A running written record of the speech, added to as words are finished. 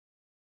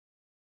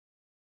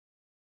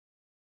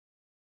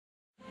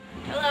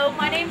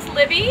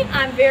Libby.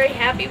 I'm very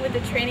happy with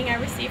the training I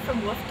received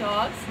from Wolf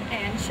Dogs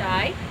and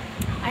Shy.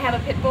 I have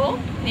a pit bull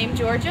named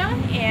Georgia,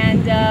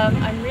 and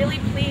I'm really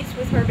pleased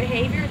with her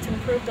behavior. It's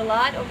improved a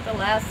lot over the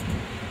last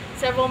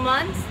several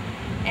months,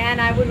 and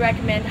I would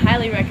recommend,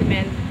 highly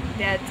recommend,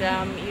 that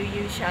you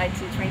use Shy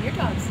to train your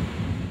dogs.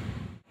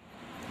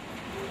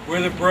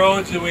 We're the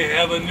Broads, and we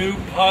have a new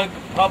pug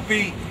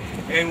puppy,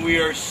 and we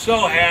are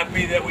so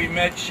happy that we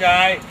met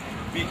Shy,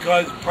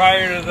 because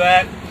prior to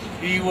that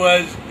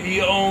he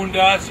owned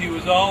us. He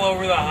was all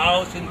over the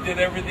house and did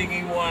everything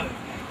he wanted.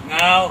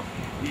 Now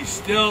he's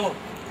still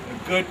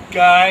a good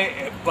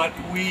guy, but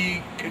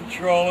we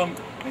control him,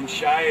 and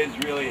Shy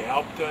has really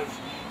helped us,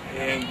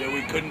 and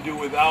we couldn't do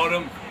without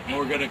him. And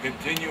we're going to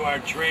continue our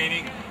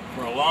training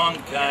for a long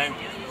time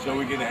so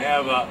we can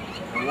have a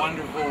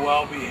wonderful,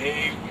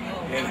 well-behaved,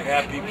 and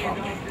happy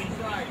puppy.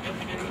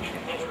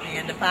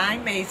 And if I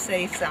may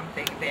say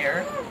something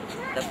there,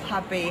 the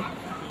puppy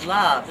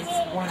loves,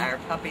 our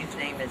puppy's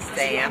name is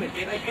Sam,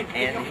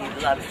 and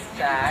he loves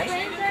Shy,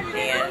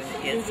 and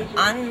it's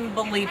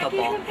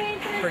unbelievable.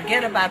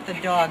 Forget about the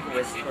dog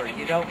whisperer.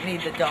 You don't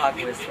need the dog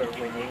whisperer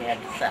when you have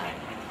Shy.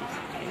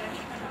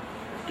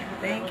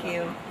 Thank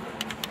you.